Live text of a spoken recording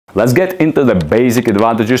Let's get into the basic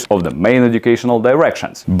advantages of the main educational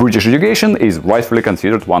directions. British education is rightfully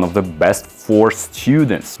considered one of the best for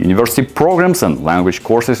students. University programs and language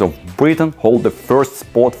courses of Britain hold the first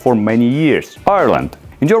spot for many years. Ireland.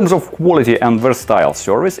 In terms of quality and versatile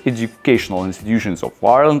service, educational institutions of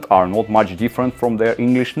Ireland are not much different from their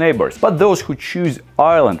English neighbors, but those who choose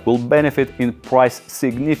Ireland will benefit in price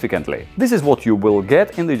significantly. This is what you will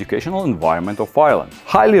get in the educational environment of Ireland.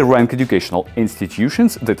 Highly ranked educational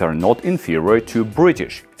institutions that are not inferior to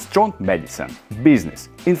British. Strong medicine, business,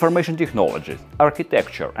 information technologies,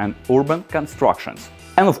 architecture and urban constructions.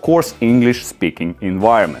 And of course, English-speaking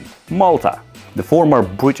environment. Malta. The former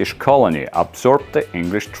British colony absorbed the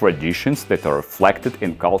English traditions that are reflected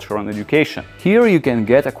in culture and education. Here you can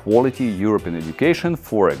get a quality European education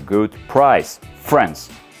for a good price. France.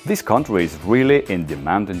 This country is really in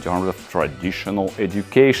demand in terms of traditional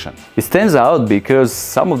education. It stands out because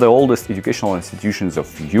some of the oldest educational institutions of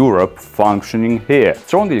Europe functioning here.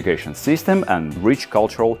 Strong education system and rich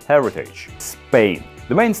cultural heritage. Spain.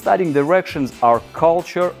 The main studying directions are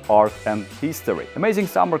culture, art and history. Amazing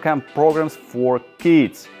summer camp programs for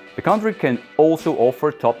kids. The country can also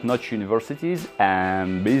offer top-notch universities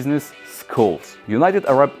and business schools. United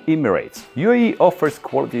Arab Emirates. UAE offers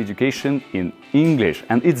quality education in English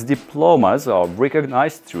and its diplomas are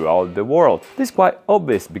recognized throughout the world. This is quite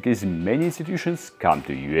obvious because many institutions come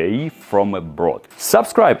to UAE from abroad.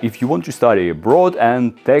 Subscribe if you want to study abroad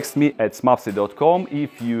and text me at smapse.com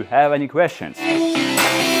if you have any questions.